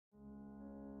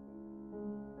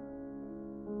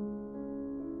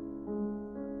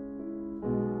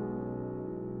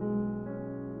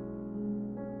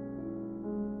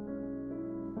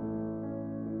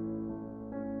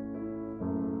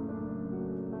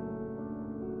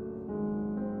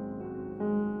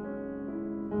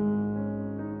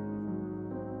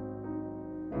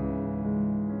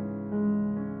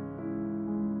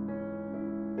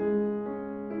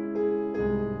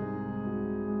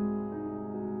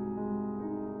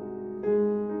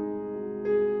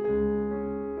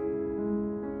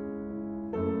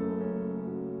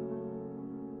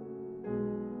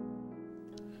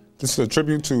This is a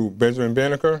tribute to Benjamin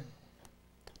Banneker,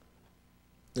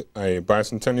 a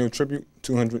bicentennial tribute,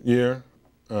 200-year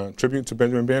tribute to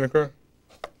Benjamin Banneker.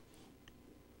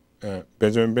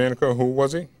 Benjamin Banneker, who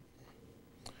was he?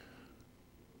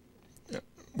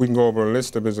 We can go over a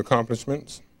list of his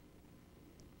accomplishments.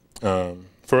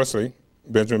 Firstly,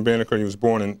 Benjamin Banneker, he was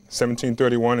born in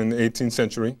 1731 in the 18th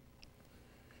century,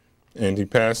 and he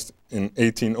passed in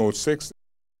 1806.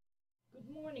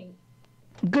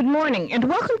 Good morning, and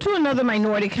welcome to another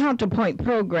Minority Counterpoint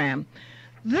program.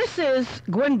 This is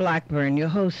Gwen Blackburn, your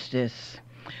hostess.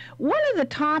 One of the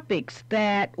topics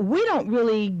that we don't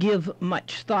really give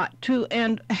much thought to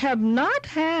and have not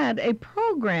had a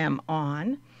program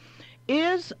on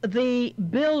is the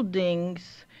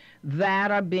buildings that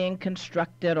are being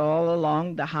constructed all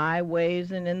along the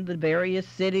highways and in the various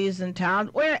cities and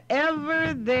towns,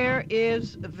 wherever there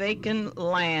is vacant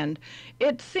land.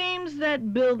 It seems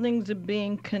that buildings are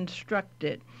being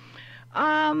constructed.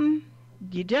 You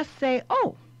just say,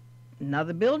 oh,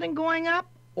 another building going up,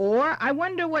 or I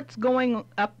wonder what's going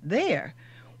up there.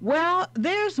 Well,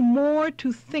 there's more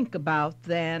to think about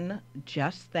than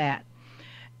just that.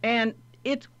 And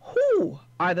it's who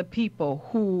are the people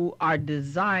who are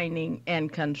designing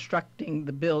and constructing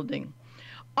the building.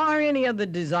 Are any of the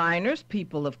designers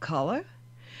people of color?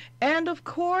 And of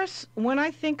course, when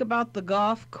I think about the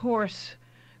Gulf Coast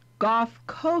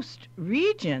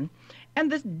region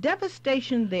and this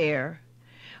devastation there,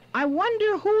 I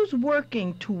wonder who's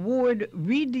working toward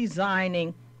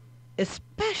redesigning,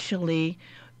 especially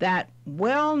that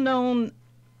well-known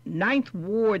Ninth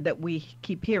Ward that we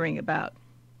keep hearing about.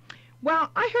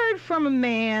 Well, I heard from a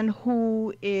man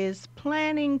who is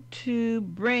planning to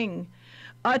bring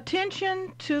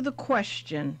attention to the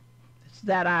question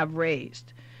that I've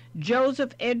raised.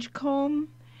 Joseph Edgecombe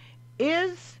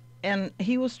is, and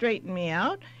he will straighten me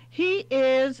out, he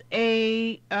is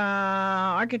a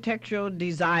architectural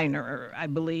designer, I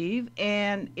believe,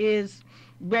 and is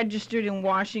registered in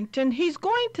Washington. He's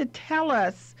going to tell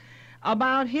us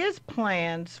about his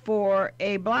plans for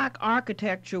a Black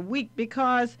Architecture Week,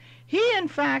 because he in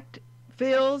fact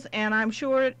feels, and I'm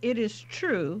sure it is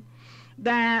true,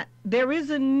 that there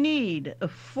is a need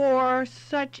for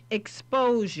such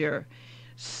exposure.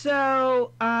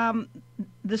 So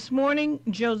this morning,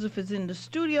 Joseph is in the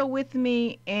studio with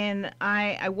me, and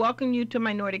I welcome you to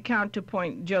Minority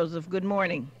Counterpoint. Joseph, good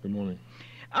morning. Good morning.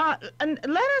 And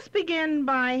let us begin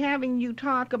by having you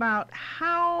talk about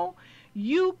how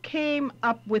you came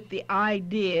up with the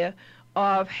idea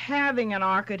of having an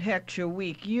architecture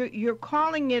week. You're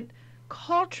calling it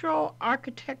cultural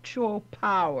architectural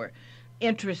power.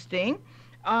 Interesting.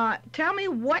 Tell me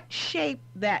what shape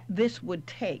that this would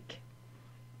take.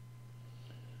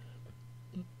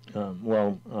 The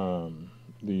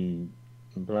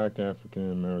Black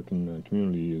African American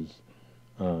community is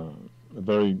a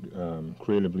very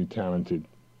creatively talented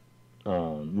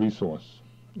resource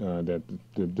that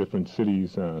the different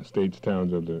cities, states,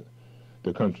 towns of the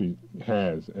country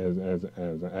has as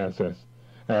an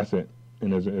asset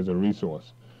and as a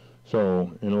resource. So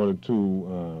in order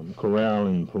to corral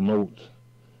and promote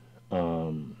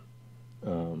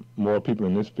more people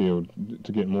in this field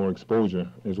to get more exposure,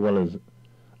 as well as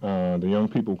the young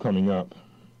people coming up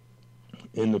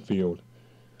in the field,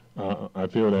 I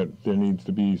feel that there needs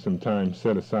to be some time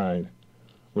set aside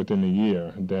within the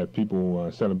year that people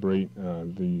celebrate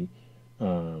the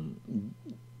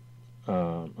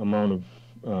amount of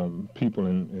people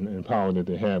and power that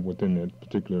they have within that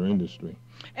particular industry.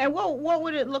 And what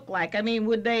would it look like? I mean,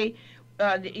 would they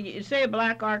say a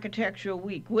Black Architectural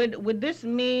Week? Would this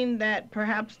mean that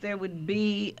perhaps there would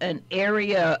be an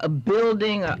area, a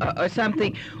building, or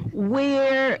something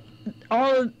where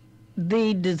all of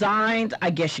the designs, I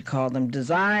guess you call them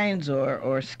designs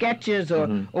or sketches or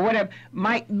whatever,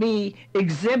 might be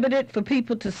exhibited for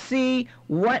people to see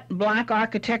what Black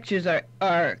architectures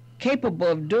are capable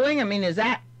of doing? I mean,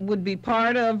 would be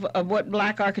part of what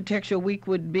Black Architecture Week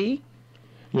would be?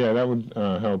 Yeah, that would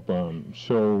help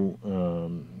show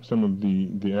some of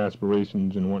the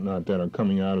aspirations and whatnot that are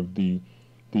coming out of the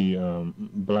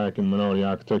Black and minority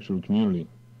architectural community.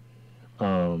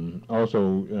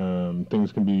 Also,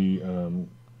 things can be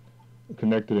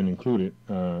connected and included,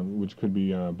 which could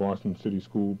be Boston City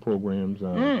School programs,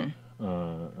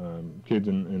 kids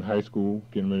in high school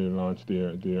getting ready to launch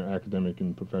their academic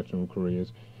and professional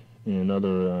careers, and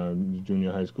other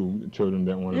junior high school children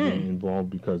that want to be involved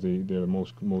because they're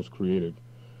most creative.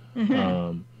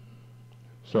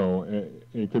 So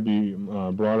it could be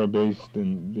broader based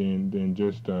than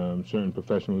just certain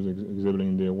professionals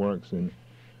exhibiting their works, and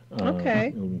Okay.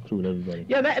 It would include everybody.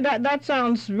 Yeah, that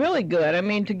sounds really good. I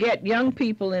mean, to get young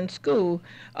people in school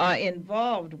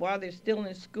involved while they're still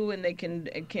in school, and they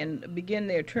can begin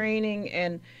their training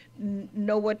and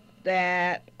know what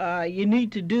that you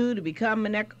need to do to become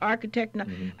an architect. Now,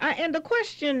 Hmm. and the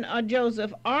question,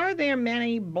 Joseph, are there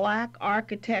many black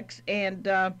architects? And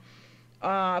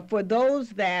for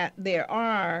those that there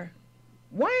are,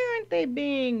 why aren't they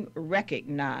being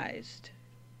recognized?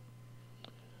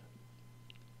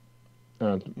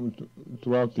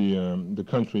 Throughout the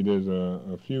country, there's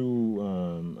a few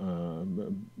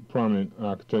prominent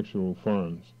architectural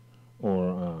firms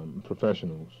or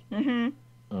professionals. Mm-hmm.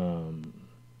 Um,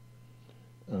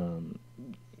 um,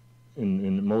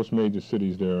 in most major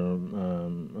cities, there are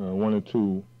one or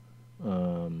two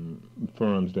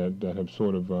firms that have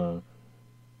sort of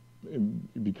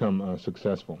become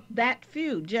successful. That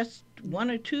few, just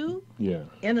one or two Yeah,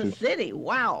 in a just city.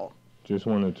 Wow. just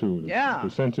one or two. The Yeah.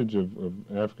 percentage of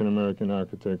African American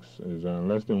architects is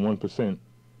less than 1%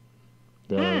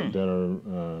 that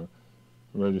are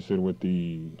registered with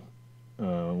the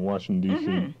Washington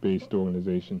D.C. based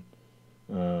organization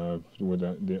with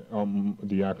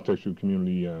the architectural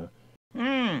community.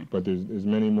 But there's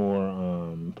many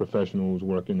more professionals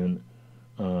working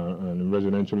in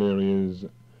residential areas,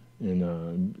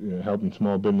 in helping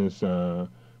small business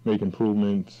make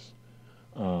improvements,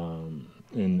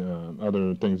 and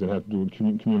other things that have to do with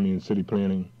community and city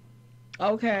planning.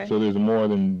 Okay. So there's more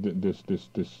than this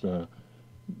the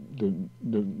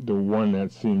one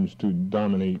that seems to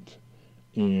dominate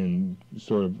and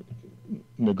sort of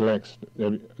neglects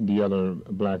the other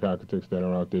black architects that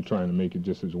are out there trying to make it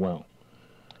just as well.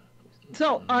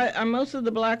 So are most of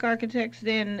the black architects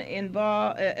then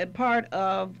involved, part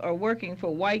of, or working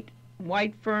for white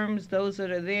firms, those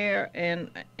that are there, and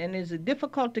is it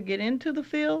difficult to get into the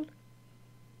field?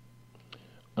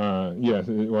 Yes,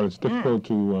 well, it's difficult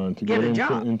to get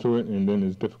into it, and then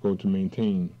it's difficult to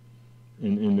maintain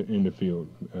in the field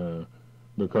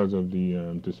because of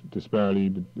the disparity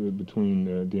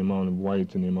between the amount of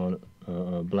whites and the amount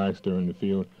of blacks that are in the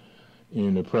field,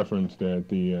 and the preference that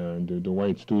the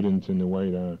white students and the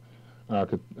white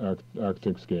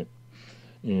architects get.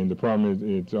 And the problem is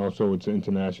it's an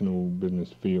international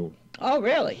business field. Oh,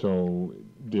 really? So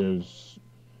there's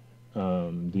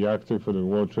the architect for the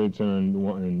World Trade Center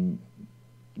in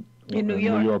New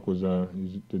York was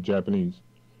he's the Japanese.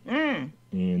 And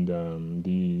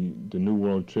the New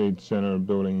World Trade Center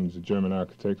building is a German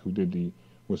architect who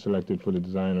was selected for the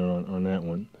designer on that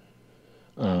one.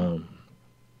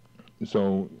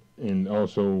 So, and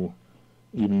also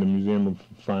even the Museum of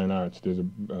Fine Arts, there's a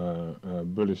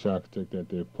British architect that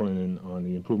they're pulling in on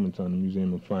the improvements on the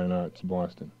Museum of Fine Arts,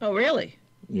 Boston. Oh, really?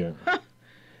 Yeah.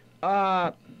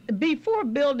 Before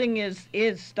building is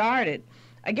started,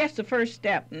 I guess the first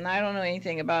step, and I don't know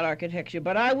anything about architecture,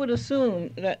 but I would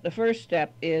assume that the first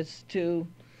step is to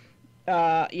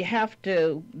you have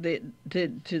to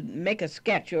make a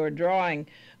sketch or a drawing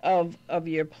of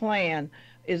your plan.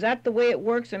 Is that the way it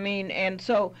works? I mean, and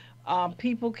so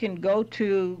people can go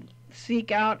to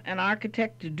seek out an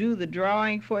architect to do the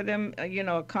drawing for them,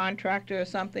 a contractor or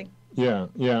something? Yeah,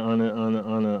 on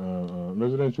a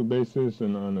residential basis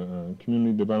and on a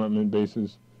community development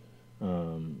basis.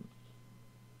 In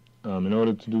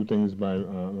order to do things by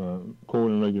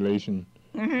code and regulation,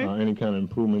 any kind of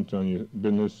improvements on your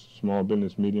business, small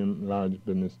business, medium, large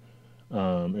business,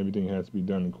 everything has to be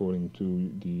done according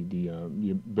to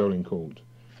your building codes.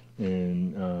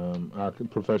 And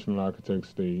professional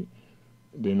architects, they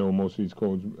know most of these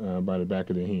codes by the back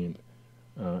of their hand.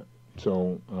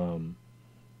 So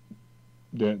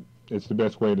that it's the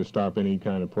best way to stop any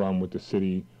kind of problem with the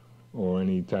city or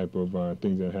any type of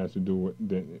things that has to do with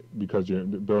that, because the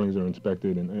buildings are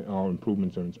inspected and all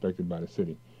improvements are inspected by the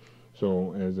city.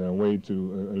 So as a way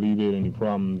to alleviate any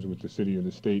problems with the city or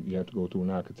the state, you have to go to an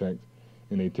architect,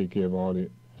 and they take care of all the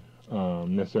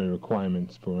necessary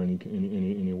requirements for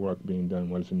any work being done,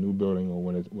 whether it's a new building or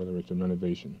whether it's a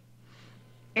renovation.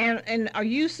 And are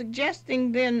you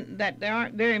suggesting then that there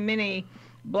aren't very many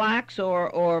blacks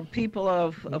or people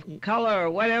of color or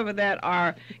whatever that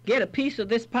get a piece of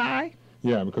this pie?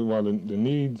 Yeah, because while the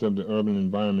needs of the urban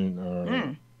environment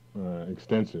are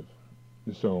extensive,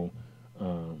 so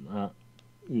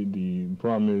the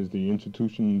problem is the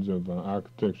institutions of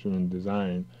architecture and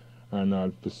design are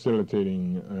not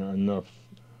facilitating enough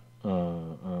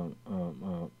of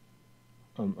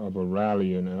a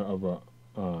rally and of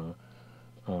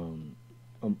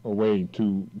a way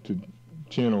to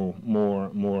channel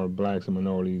more blacks and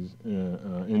minorities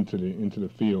into the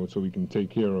field, so we can take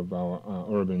care of our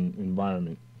urban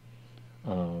environment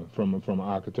from an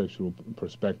architectural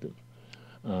perspective.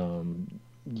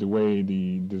 The way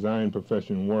the design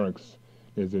profession works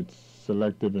is it's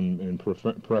selective and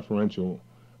preferential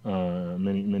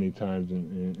many times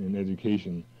in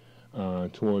education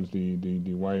towards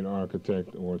the white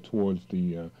architect, or towards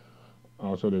the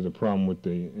also there's a problem with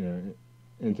the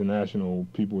international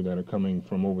people that are coming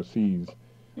from overseas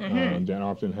that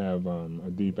often have a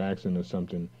deep accent or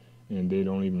something, and they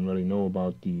don't even really know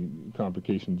about the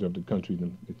complications of the country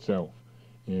itself,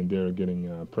 and they're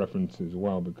getting preference as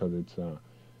well because it's a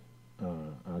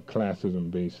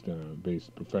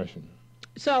classism-based profession.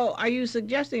 So are you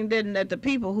suggesting then that the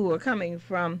people who are coming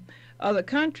from other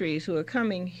countries, who are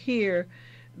coming here,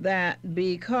 that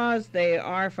because they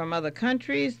are from other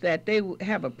countries, that they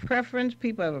have a preference,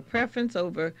 people have a preference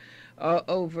over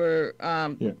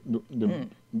yeah,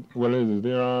 what it is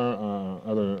there are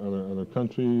other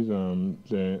countries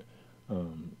that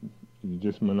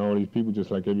just minorities, people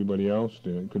just like everybody else.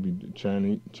 There could be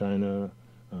China,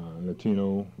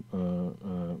 Latino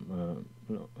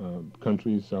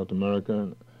countries, South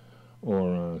America,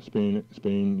 or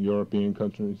Spain, European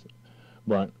countries.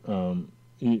 But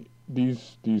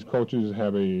these cultures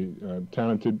have a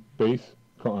talented base,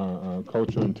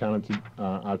 culture and talented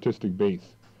artistic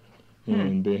base.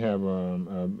 And they have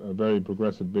a very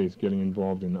progressive base getting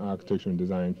involved in the architecture and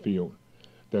design field.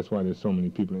 That's why there's so many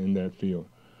people in that field.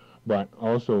 But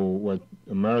also what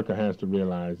America has to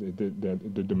realize is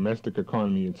that the domestic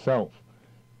economy itself,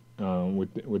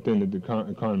 within the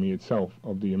economy itself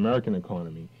of the American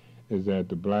economy, is that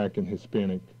the black and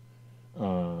Hispanic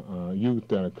youth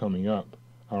that are coming up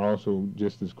are also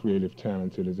just as creative,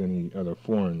 talented as any other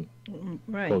foreign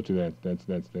culture that's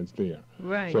there.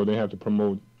 Right. So they have to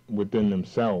promote within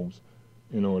themselves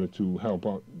in order to help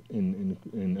out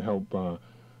and help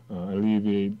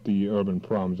alleviate the urban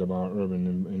problems of our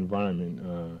urban environment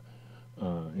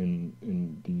in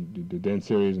the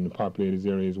dense areas and the populated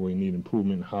areas where you need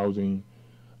improvement, housing,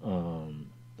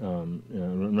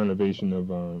 renovation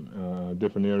of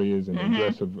different areas, and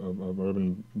address of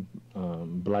urban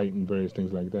blight and various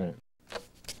things like that.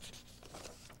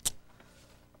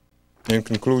 In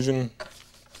conclusion,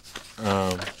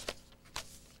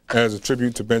 as a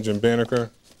tribute to Benjamin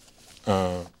Banneker,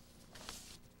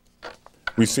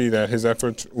 we see that his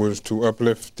effort was to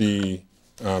uplift the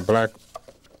black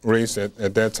race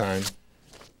at that time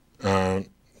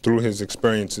through his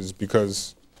experiences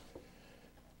because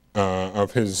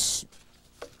of his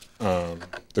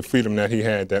the freedom that he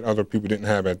had that other people didn't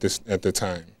have at the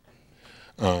time.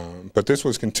 But this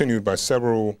was continued by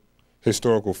several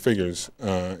historical figures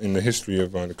in the history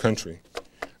of the country.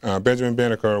 Benjamin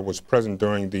Banneker was present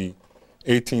during the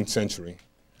 18th century,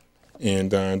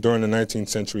 and during the 19th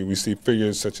century we see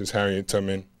figures such as Harriet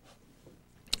Tubman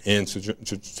and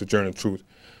Sojourner Truth.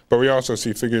 But we also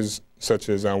see figures such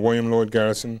as William Lloyd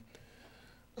Garrison,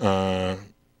 who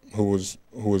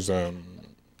was a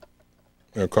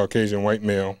Caucasian white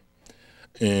male,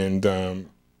 and then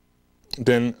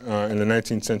in the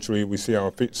 19th century we see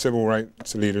our civil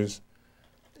rights leaders,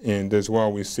 and as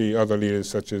well we see other leaders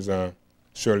such as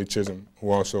Shirley Chisholm, who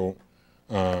also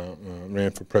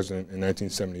ran for president in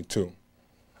 1972.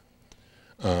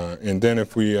 And then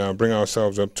if we bring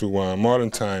ourselves up to modern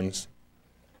times,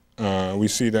 we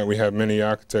see that we have many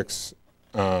architects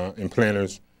and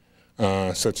planners,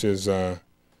 such as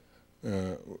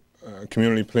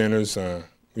community planners.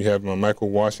 We have Michael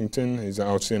Washington, he's an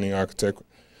outstanding architect.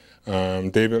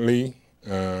 David Lee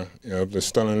of the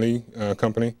Sterling Lee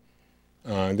Company.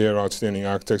 They're outstanding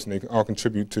architects, and they all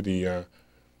contribute to the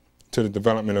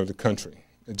development of the country,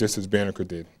 just as Banneker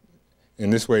did. In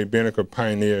this way, Banneker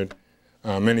pioneered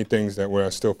many things that we're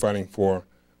still fighting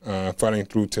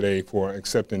through today for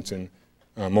acceptance in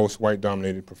most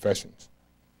white-dominated professions.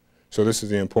 So this is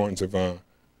the importance of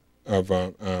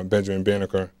Benjamin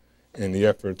Banneker and the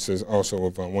efforts also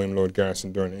of William Lloyd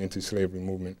Garrison during the anti-slavery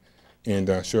movement, and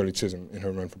Shirley Chisholm in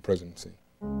her run for presidency.